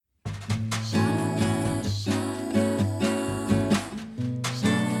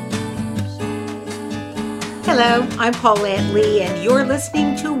Hello, I'm Paulette Lee, and you're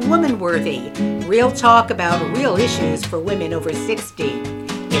listening to Woman Worthy, real talk about real issues for women over 60.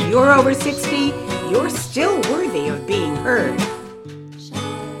 If you're over 60, you're still worthy of being heard.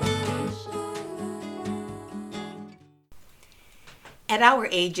 At our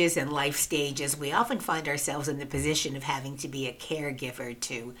ages and life stages, we often find ourselves in the position of having to be a caregiver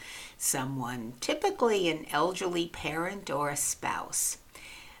to someone, typically an elderly parent or a spouse.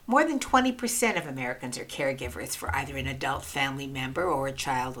 More than 20% of Americans are caregivers for either an adult family member or a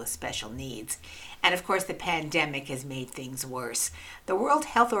child with special needs. And of course, the pandemic has made things worse. The World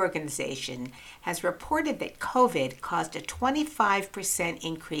Health Organization has reported that COVID caused a 25%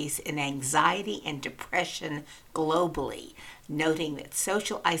 increase in anxiety and depression globally, noting that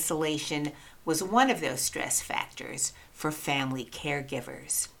social isolation was one of those stress factors for family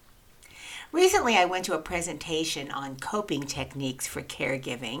caregivers. Recently, I went to a presentation on coping techniques for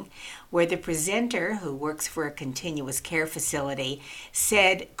caregiving, where the presenter, who works for a continuous care facility,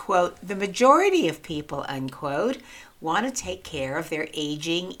 said, quote, "The majority of people," unquote, want to take care of their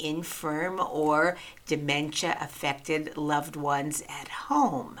aging, infirm, or dementia-affected loved ones at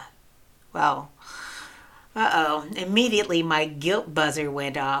home. Well, immediately my guilt buzzer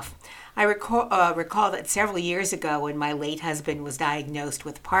went off. I recall that several years ago when my late husband was diagnosed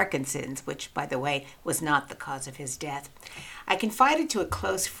with Parkinson's, which, by the way, was not the cause of his death, I confided to a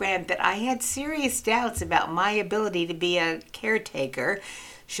close friend that I had serious doubts about my ability to be a caretaker,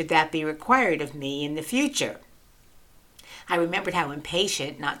 should that be required of me in the future. I remembered how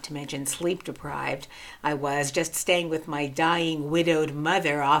impatient, not to mention sleep-deprived, I was just staying with my dying widowed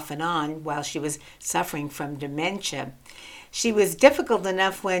mother off and on while she was suffering from dementia. She was difficult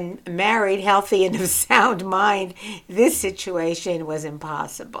enough when married, healthy, and of sound mind. This situation was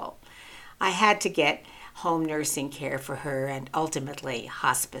impossible. I had to get home nursing care for her and ultimately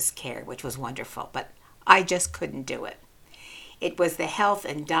hospice care, which was wonderful, but I just couldn't do it. It was the health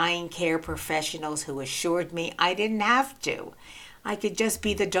and dying care professionals who assured me I didn't have to. I could just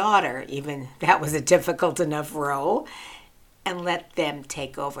be the daughter, even that was a difficult enough role, and let them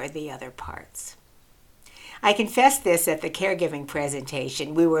take over the other parts. I confessed this at the caregiving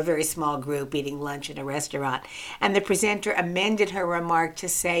presentation. We were a very small group eating lunch in a restaurant, and the presenter amended her remark to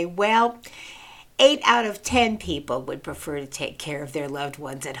say, well, 8 out of 10 people would prefer to take care of their loved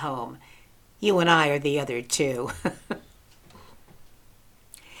ones at home. You and I are the other two.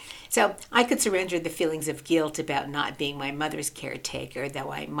 So I could surrender the feelings of guilt about not being my mother's caretaker,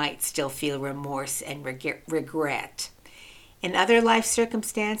 though I might still feel remorse and regret. In other life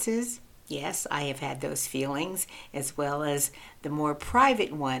circumstances, yes, I have had those feelings, as well as the more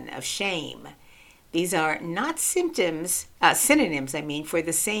private one of shame. These are not synonyms, for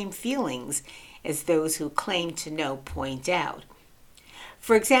the same feelings as those who claim to know point out.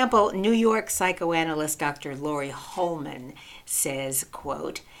 For example, New York psychoanalyst Dr. Lori Holman says,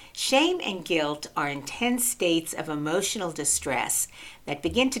 quote, "Shame and guilt are intense states of emotional distress that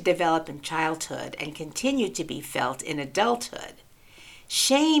begin to develop in childhood and continue to be felt in adulthood.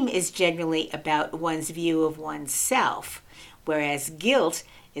 Shame is generally about one's view of oneself, whereas guilt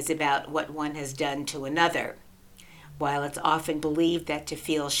is about what one has done to another. While it's often believed that to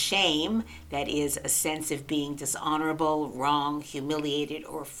feel shame, that is, a sense of being dishonorable, wrong, humiliated,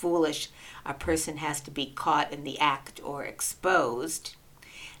 or foolish, a person has to be caught in the act or exposed,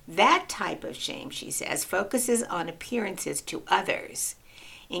 that type of shame, she says, focuses on appearances to others.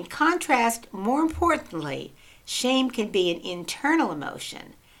 In contrast, more importantly, shame can be an internal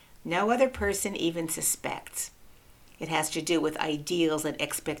emotion no other person even suspects. It has to do with ideals and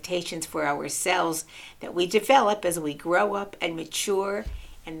expectations for ourselves that we develop as we grow up and mature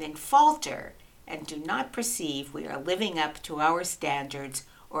and then falter and do not perceive we are living up to our standards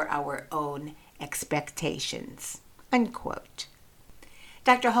or our own expectations." Unquote.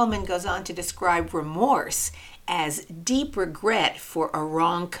 Dr. Holman goes on to describe remorse as deep regret for a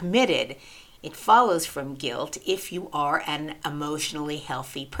wrong committed. It follows from guilt if you are an emotionally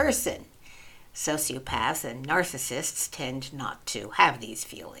healthy person. Sociopaths and narcissists tend not to have these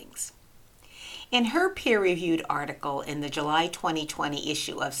feelings. In her peer-reviewed article in the July 2020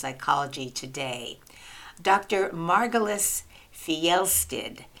 issue of Psychology Today, Dr. Margalis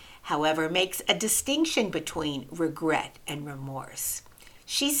Fjellstad, however, makes a distinction between regret and remorse.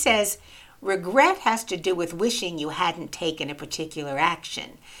 She says, regret has to do with wishing you hadn't taken a particular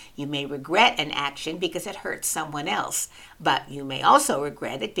action. You may regret an action because it hurt someone else, but you may also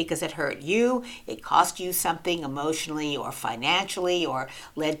regret it because it hurt you, it cost you something emotionally or financially, or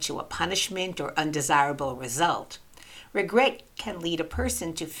led to a punishment or undesirable result. Regret can lead a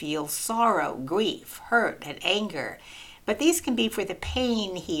person to feel sorrow, grief, hurt, and anger, But these can be for the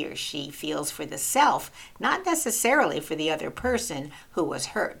pain he or she feels for the self, not necessarily for the other person who was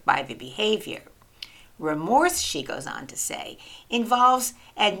hurt by the behavior. Remorse, she goes on to say, involves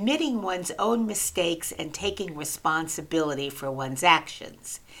admitting one's own mistakes and taking responsibility for one's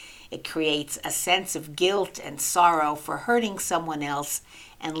actions. It creates a sense of guilt and sorrow for hurting someone else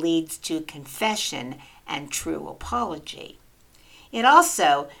and leads to confession and true apology. It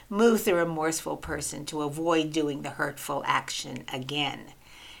also moves the remorseful person to avoid doing the hurtful action again.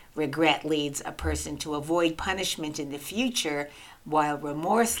 Regret leads a person to avoid punishment in the future, while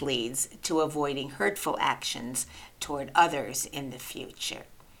remorse leads to avoiding hurtful actions toward others in the future.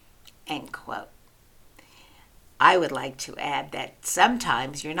 End quote. I would like to add that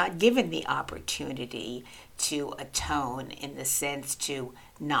sometimes you're not given the opportunity to atone in the sense to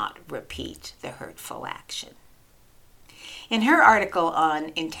not repeat the hurtful action. In her article on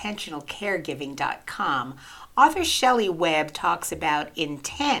intentionalcaregiving.com, author Shelley Webb talks about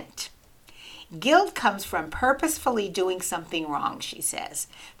intent. Guilt comes from purposefully doing something wrong, she says.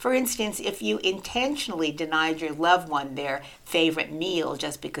 For instance, if you intentionally denied your loved one their favorite meal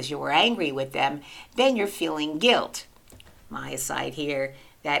just because you were angry with them, then you're feeling guilt. My aside here,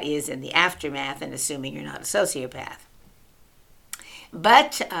 that is in the aftermath and assuming you're not a sociopath.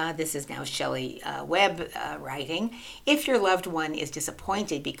 But this is now Shelley Webb writing. If your loved one is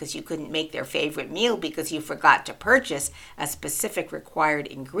disappointed because you couldn't make their favorite meal because you forgot to purchase a specific required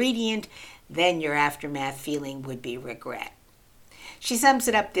ingredient, then your aftermath feeling would be regret. She sums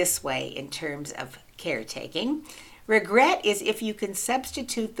it up this way in terms of caretaking. Regret is if you can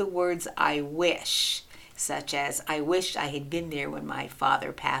substitute the words I wish, such as I wish I had been there when my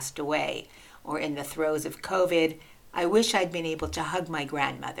father passed away, or in the throes of COVID, I wish I'd been able to hug my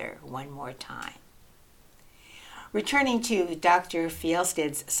grandmother one more time. Returning to Dr.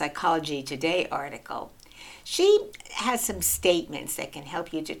 Fjellsted's Psychology Today article, she has some statements that can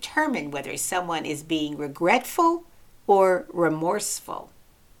help you determine whether someone is being regretful or remorseful.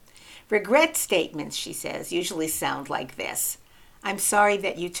 Regret statements, she says, usually sound like this. I'm sorry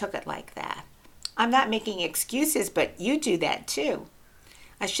that you took it like that. I'm not making excuses, but you do that too.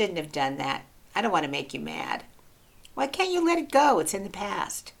 I shouldn't have done that. I don't want to make you mad. Why can't you let it go? It's in the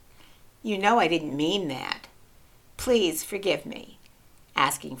past. You know I didn't mean that. Please forgive me.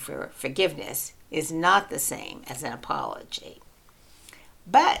 Asking for forgiveness is not the same as an apology.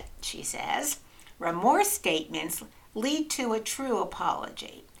 But, she says, remorse statements lead to a true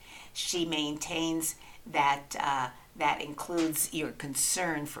apology. She maintains that that includes your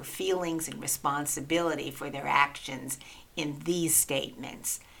concern for feelings and responsibility for their actions in these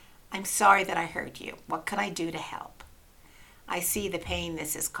statements. I'm sorry that I hurt you. What can I do to help? I see the pain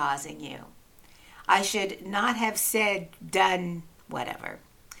this is causing you. I should not have said, done, whatever.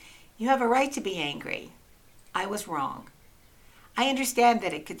 You have a right to be angry. I was wrong. I understand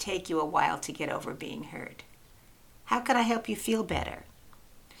that it could take you a while to get over being hurt. How can I help you feel better?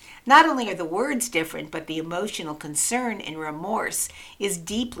 Not only are the words different, but the emotional concern and remorse is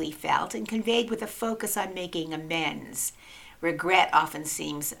deeply felt and conveyed with a focus on making amends. Regret often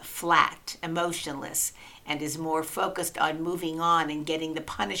seems flat, emotionless, and is more focused on moving on and getting the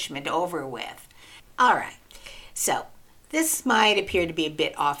punishment over with. All right, so this might appear to be a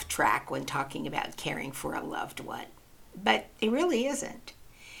bit off track when talking about caring for a loved one, but it really isn't.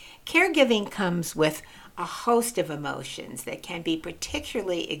 Caregiving comes with a host of emotions that can be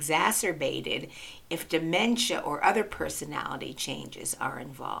particularly exacerbated if dementia or other personality changes are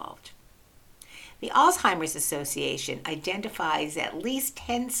involved. The Alzheimer's Association identifies at least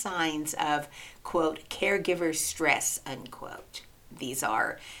 10 signs of, quote, caregiver stress, unquote. These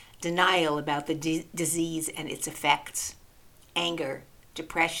are denial about the disease and its effects, anger,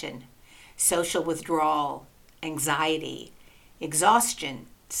 depression, social withdrawal, anxiety, exhaustion,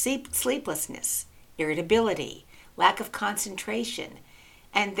 sleeplessness, irritability, lack of concentration,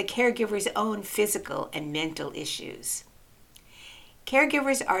 and the caregiver's own physical and mental issues.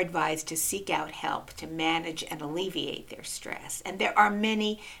 Caregivers are advised to seek out help to manage and alleviate their stress, and there are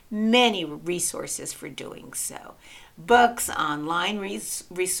many, many resources for doing so. Books, online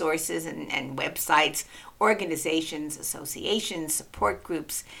resources, and websites, organizations, associations, support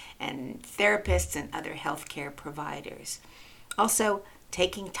groups, and therapists and other healthcare providers. Also,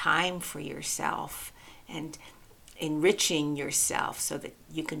 taking time for yourself and enriching yourself so that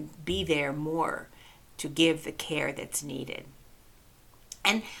you can be there more to give the care that's needed.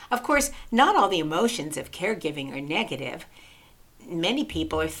 And of course, not all the emotions of caregiving are negative. Many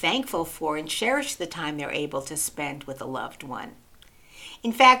people are thankful for and cherish the time they're able to spend with a loved one.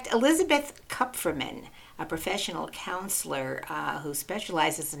 In fact, Elizabeth Kupferman, a professional counselor who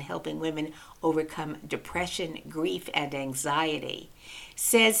specializes in helping women overcome depression, grief, and anxiety,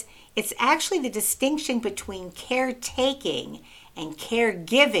 says it's actually the distinction between caretaking and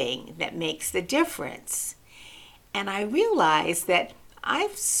caregiving that makes the difference. And I realized that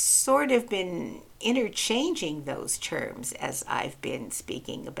I've sort of been interchanging those terms as I've been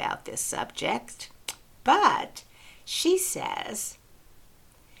speaking about this subject. But she says,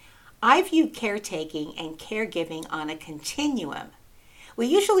 I view caretaking and caregiving on a continuum. We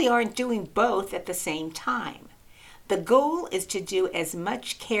usually aren't doing both at the same time. The goal is to do as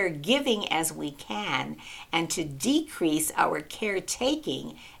much caregiving as we can and to decrease our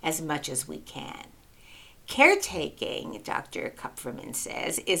caretaking as much as we can. Caretaking, Dr. Kupferman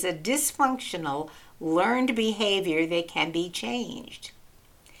says, is a dysfunctional, learned behavior that can be changed.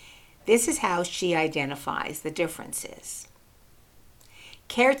 This is how she identifies the differences.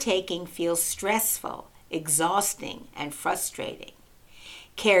 Caretaking feels stressful, exhausting, and frustrating.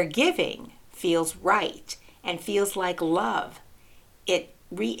 Caregiving feels right and feels like love. It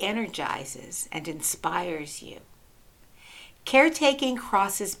re-energizes and inspires you. Caretaking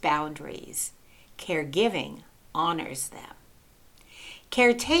crosses boundaries. Caregiving honors them.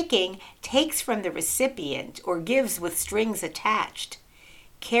 Caretaking takes from the recipient or gives with strings attached.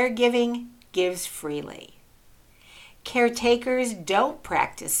 Caregiving gives freely. Caretakers don't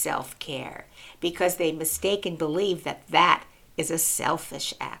practice self-care because they mistake and believe that that is a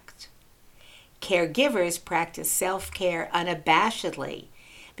selfish act. Caregivers practice self-care unabashedly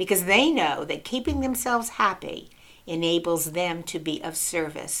because they know that keeping themselves happy enables them to be of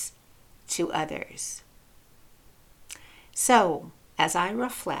service to others. So, as I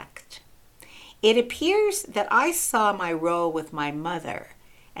reflect, it appears that I saw my role with my mother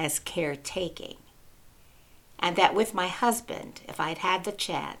as caretaking, and that with my husband, if I'd had the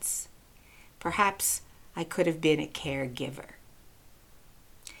chance, perhaps I could have been a caregiver.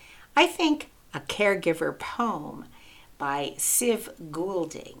 I think a caregiver poem by Siv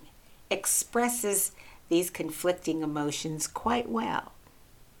Goulding expresses these conflicting emotions quite well.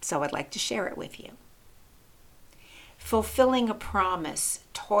 So I'd like to share it with you. Fulfilling a promise,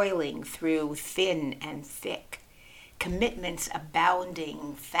 toiling through thin and thick, commitments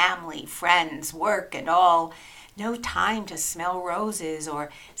abounding, family, friends, work, and all, no time to smell roses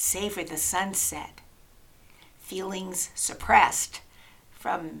or savor the sunset. Feelings suppressed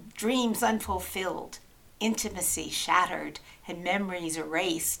from dreams unfulfilled, intimacy shattered and memories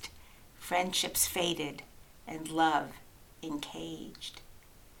erased, friendships faded and love encaged.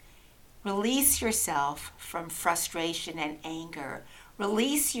 Release yourself from frustration and anger.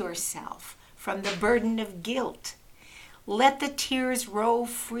 Release yourself from the burden of guilt. Let the tears roll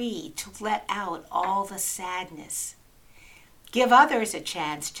free to let out all the sadness. Give others a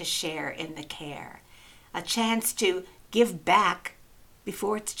chance to share in the care, a chance to give back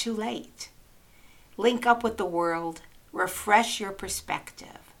before it's too late. Link up with the world, refresh your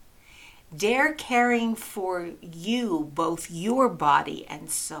perspective. Dare caring for you, both your body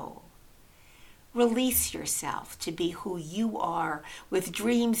and soul. Release yourself to be who you are, with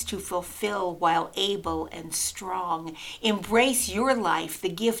dreams to fulfill while able and strong. Embrace your life, the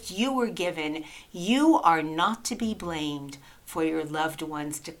gift you were given. You are not to be blamed for your loved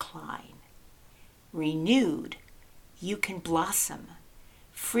one's decline. Renewed, you can blossom,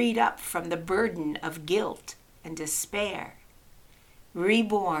 freed up from the burden of guilt and despair.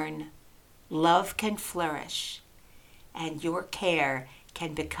 Reborn, love can flourish, and your care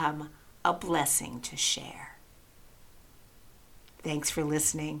can become a blessing to share. Thanks for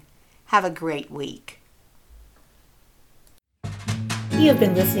listening. Have a great week. You have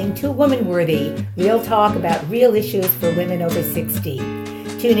been listening to Woman Worthy, real talk about real issues for women over 60.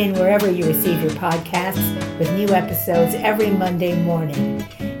 Tune in wherever you receive your podcasts with new episodes every Monday morning.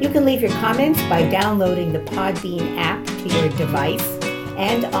 You can leave your comments by downloading the Podbean app to your device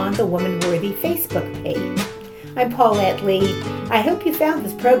and on the Woman Worthy Facebook page. I'm Paulette Lee. I hope you found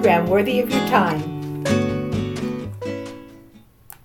this program worthy of your time.